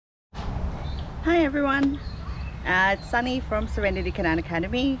Hi everyone, it's Sunny from Serenity Canine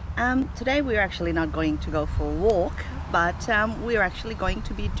Academy. Today we're actually not going to go for a walk, but we're actually going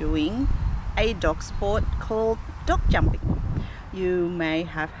to be doing a dog sport called dog jumping. You may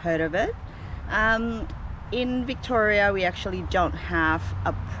have heard of it. In Victoria we actually don't have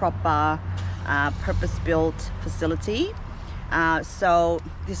a proper purpose-built facility. So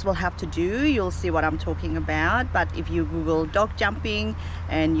this will have to do, you'll see what I'm talking about. But if you Google dog jumping,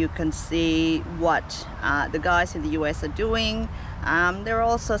 and you can see what the guys in the US are doing, there are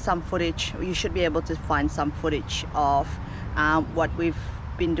also some footage. You should be able to find some footage of what we've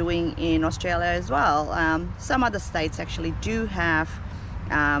been doing in Australia as well. Some other states actually do have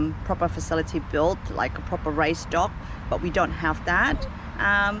proper facility built, like a proper race dog, but we don't have that.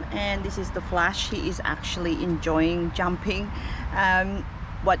 And this is the Flash. He is actually enjoying jumping.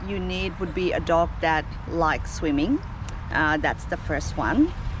 What you need would be a dog that likes swimming. That's the first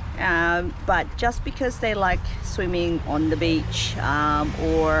one. But just because they like swimming on the beach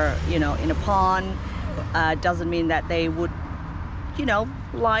or in a pond doesn't mean that they would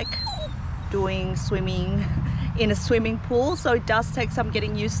like doing swimming in a swimming pool. So it does take some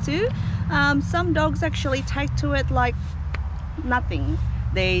getting used to. Some dogs actually take to it like nothing.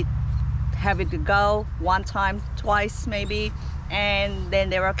 They have it to go one time, twice maybe, and then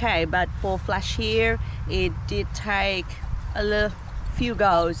they're okay. But for Flash here, it did take a few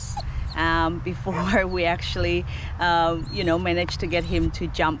goes before we actually managed to get him to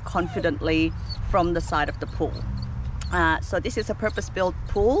jump confidently from the side of the pool. So this is a purpose-built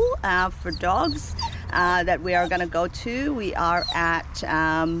pool for dogs that we are going to go to. We are at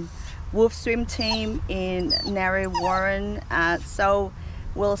Wolf Swim Team in Warren. So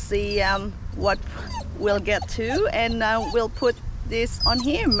we'll see what we'll get to, and we'll put this on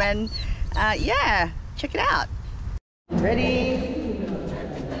him, and yeah, check it out. Ready?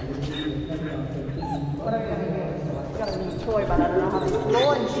 What are we gonna do? I've got a new toy, but I don't know how to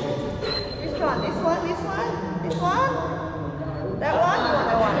launch. Which one? This one? This one? This one? That one? You want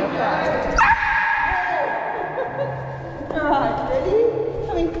that one? Okay. Alright, ready?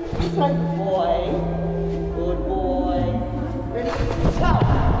 Come in. This way. Good boy. Good boy. Ready? Go!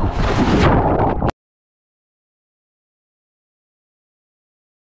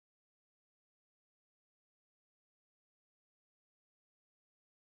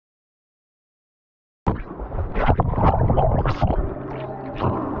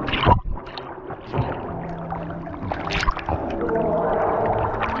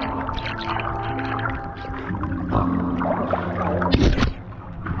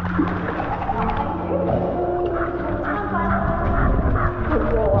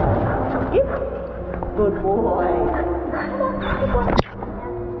 Good boy. Boy.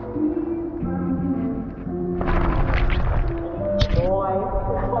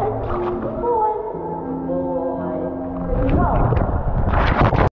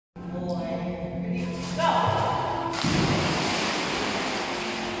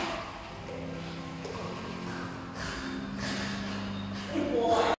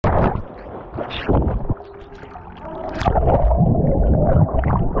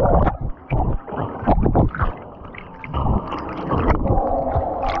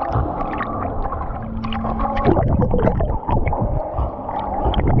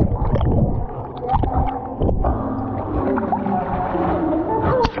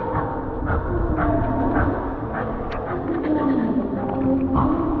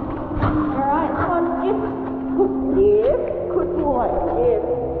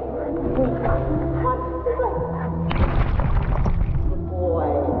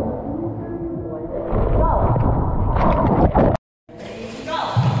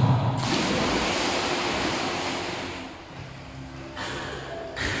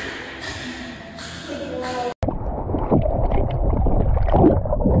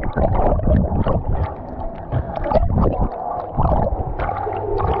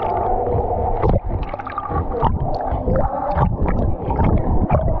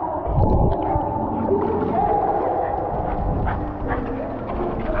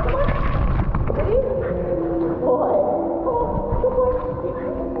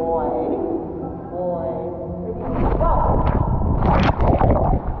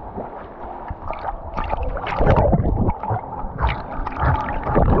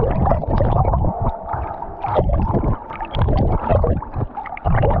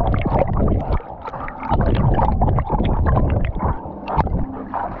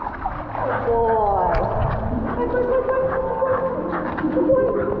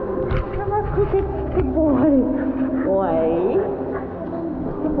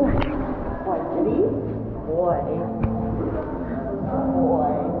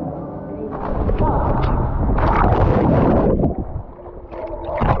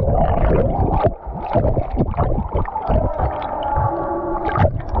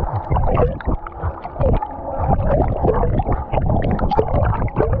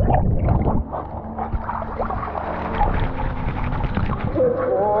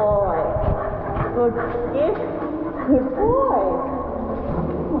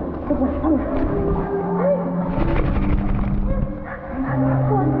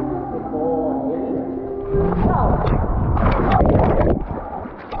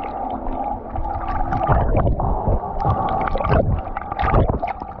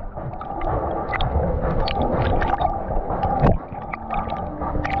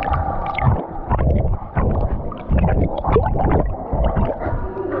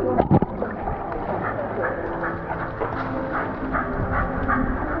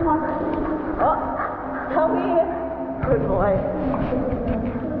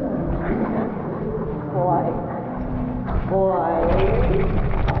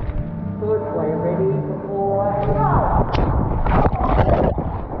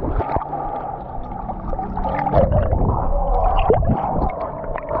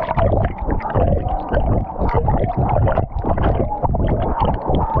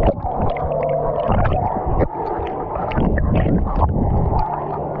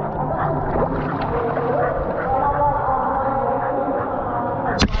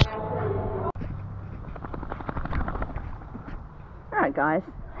 Alright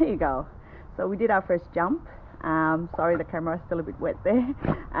guys, here you go. So we did our first jump. Sorry, the camera is still a bit wet there.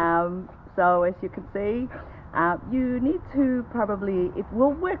 So as you can see, you need to probably, it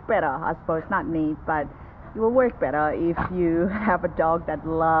will work better, I suppose, not need, but it will work better if you have a dog that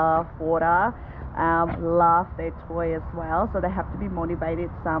loves water, love their toy as well, so they have to be motivated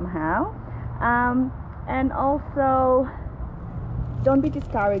somehow. And also, don't be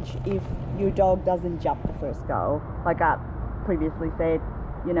discouraged if your dog doesn't jump the first go. Like I previously said,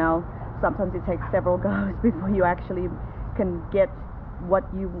 you know, sometimes it takes several goes before you actually can get what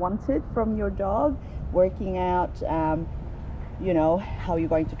you wanted from your dog. Working out, you know, how you're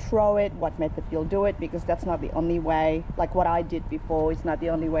going to throw it, what method you'll do it, because that's not the only way. Like what I did before, it's not the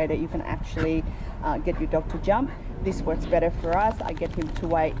only way that you can actually get your dog to jump. This works better for us. I get him to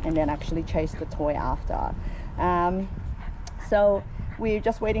wait and then actually chase the toy after. So we're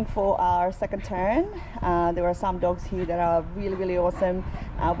just waiting for our second turn. There are some dogs here that are really awesome.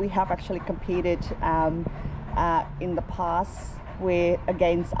 We have actually competed in the past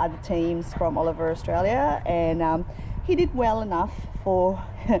against other teams from all over Australia, and he did well enough for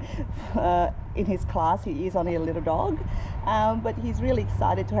in his class. He is only a little dog, but he's really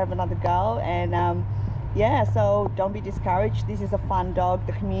excited to have another go. And yeah, so don't be discouraged. This is a fun dog.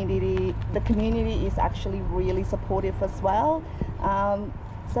 The community is actually really supportive as well.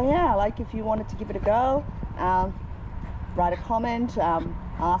 So yeah, like if you wanted to give it a go, write a comment,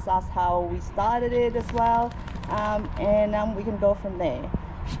 ask us how we started it as well, and we can go from there.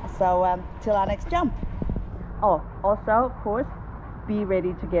 So till our next jump. Oh, also of course, be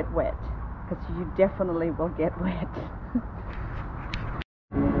ready to get wet, because you definitely will get wet.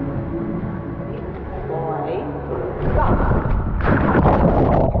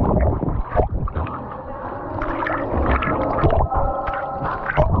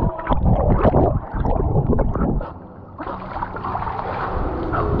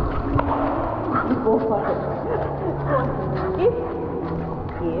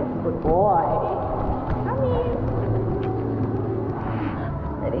 Yes, good boy. Come here.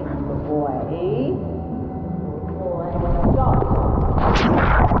 Ready? Good boy. Good boy. Go.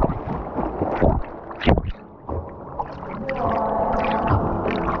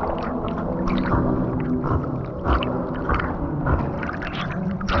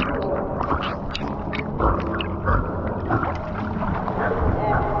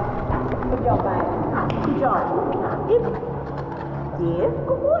 Good job, mate. Good job. Yes,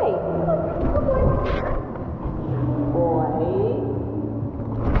 good boy. Good boy. Boy.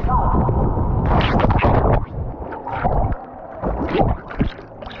 Go.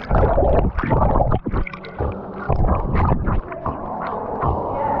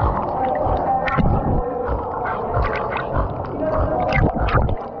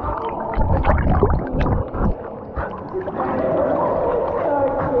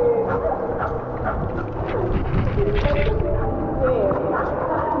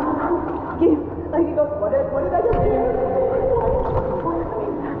 Like he goes, what did I just do?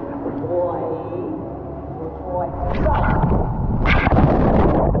 Good boy. Good boy.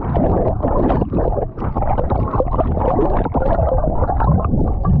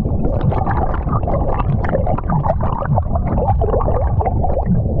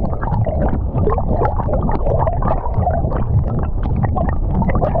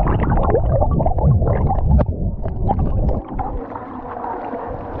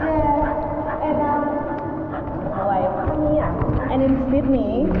 And in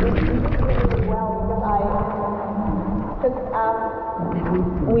Sydney, well, because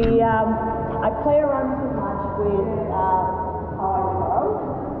I play around too much with how I throw.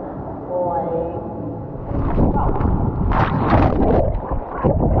 Boy.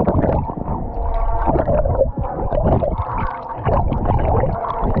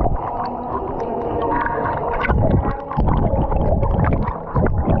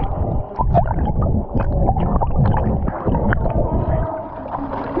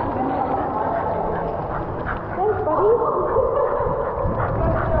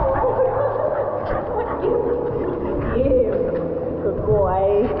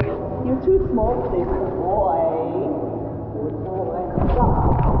 You're too small for this, good boy. Good boy. Stop.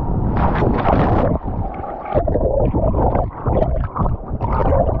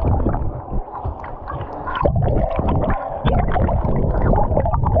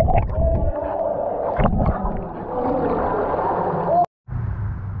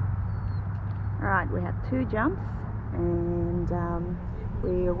 Alright, we had 2 jumps and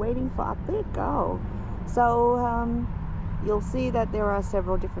we're waiting for our 3rd go. So you'll see that there are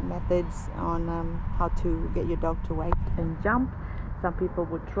several different methods on how to get your dog to wait and jump. some people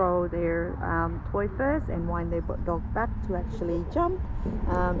would throw their toy first and wind their dog back to actually jump.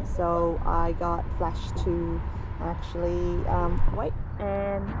 So I got Flash to actually wait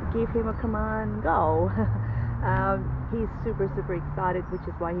and give him a command, go. He's super excited, which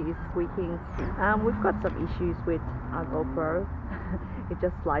is why he is squeaking. We've got some issues with our GoPro. It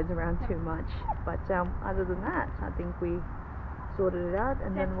just slides around too much, but other than that, I think we sorted it out,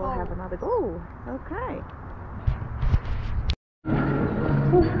 and then we'll have another go. Okay.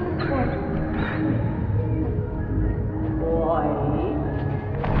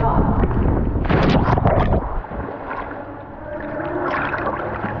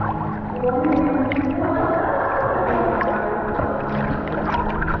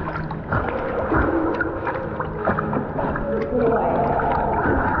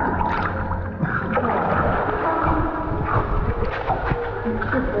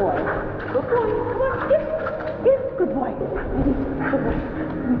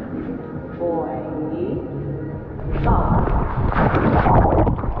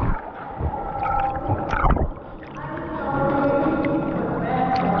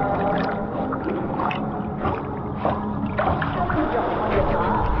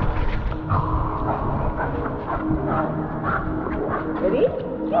 Ready?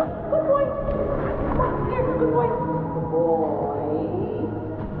 Yes, good boy. Come on, here, good boy. Good boy.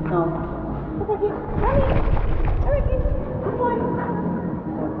 No. Come back here. Ready? Ready? Good boy.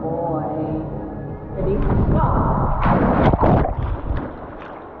 Good boy. Ready? Go.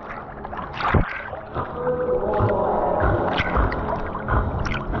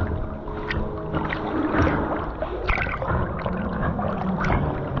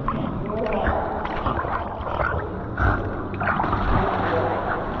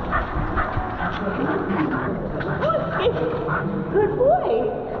 Good boy. Good boy.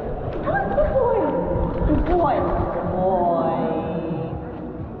 Good boy. Good boy. Good boy.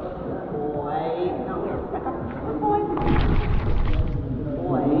 No, here. Back up. Good boy. Good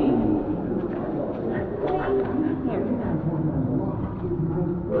boy. Here.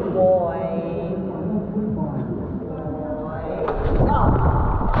 Good boy. Good boy.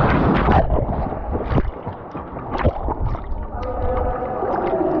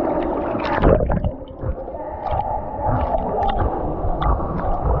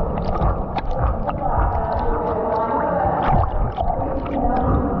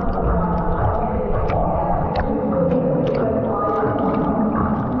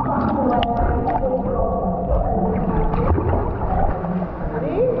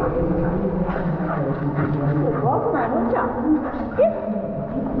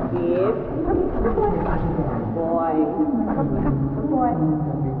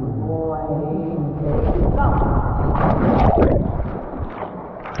 Go.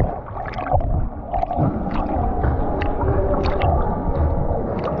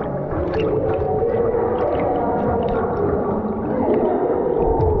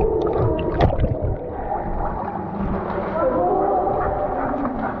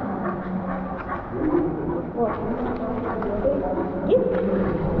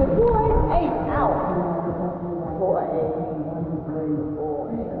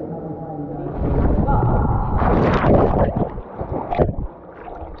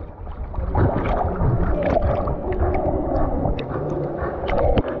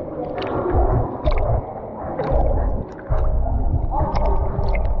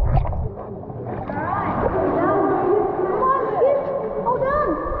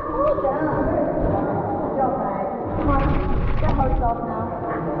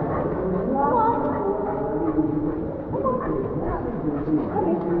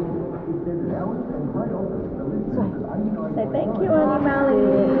 Say thank you, Auntie Mally.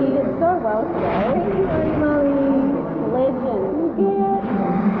 You did so well today. Thank you, Auntie Mally. Legend.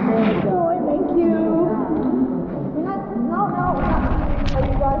 There we go. Thank you.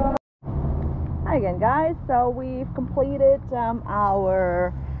 Hi again, guys. So we've completed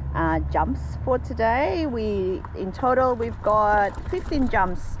our jumps for today. In total we've got 15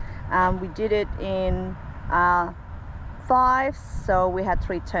 jumps. We did it in 5, so we had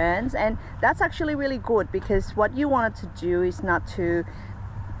 3 turns, and that's actually really good, because what you wanted to do is not to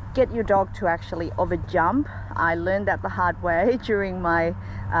get your dog to actually over jump. I learned that the hard way during my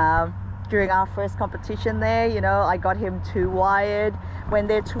during our first competition there. You know, I got him too wired. When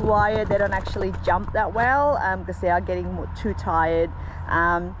they're too wired, they don't actually jump that well because they are getting too tired.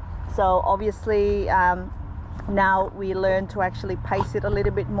 So obviously now we learn to actually pace it a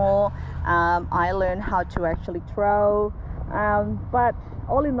little bit more. I learned how to actually throw, but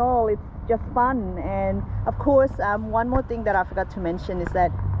all in all it's just fun. And of course one more thing that I forgot to mention is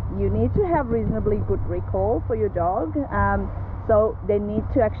that you need to have reasonably good recall for your dog. so they need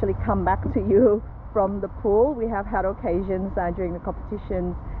to actually come back to you from the pool. We have had occasions during the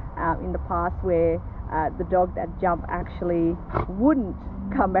competitions in the past where the dog that jumped actually wouldn't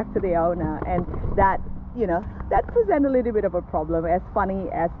come back to the owner, and that, you know, that presents a little bit of a problem, as funny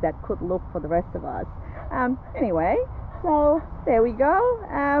as that could look for the rest of us. Anyway, so there we go.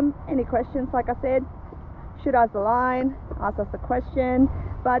 Any questions, like I said, shoot us a line, ask us a question.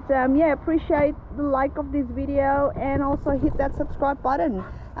 But yeah, appreciate the like of this video, and also hit that subscribe button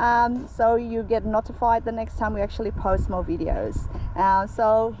so you get notified the next time we actually post more videos.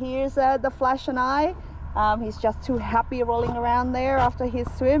 So here's the Flash and I. He's just too happy rolling around there after his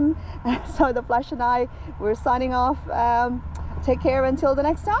swim. So the Flash and I, we're signing off. Take care until the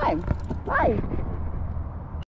next time. Bye.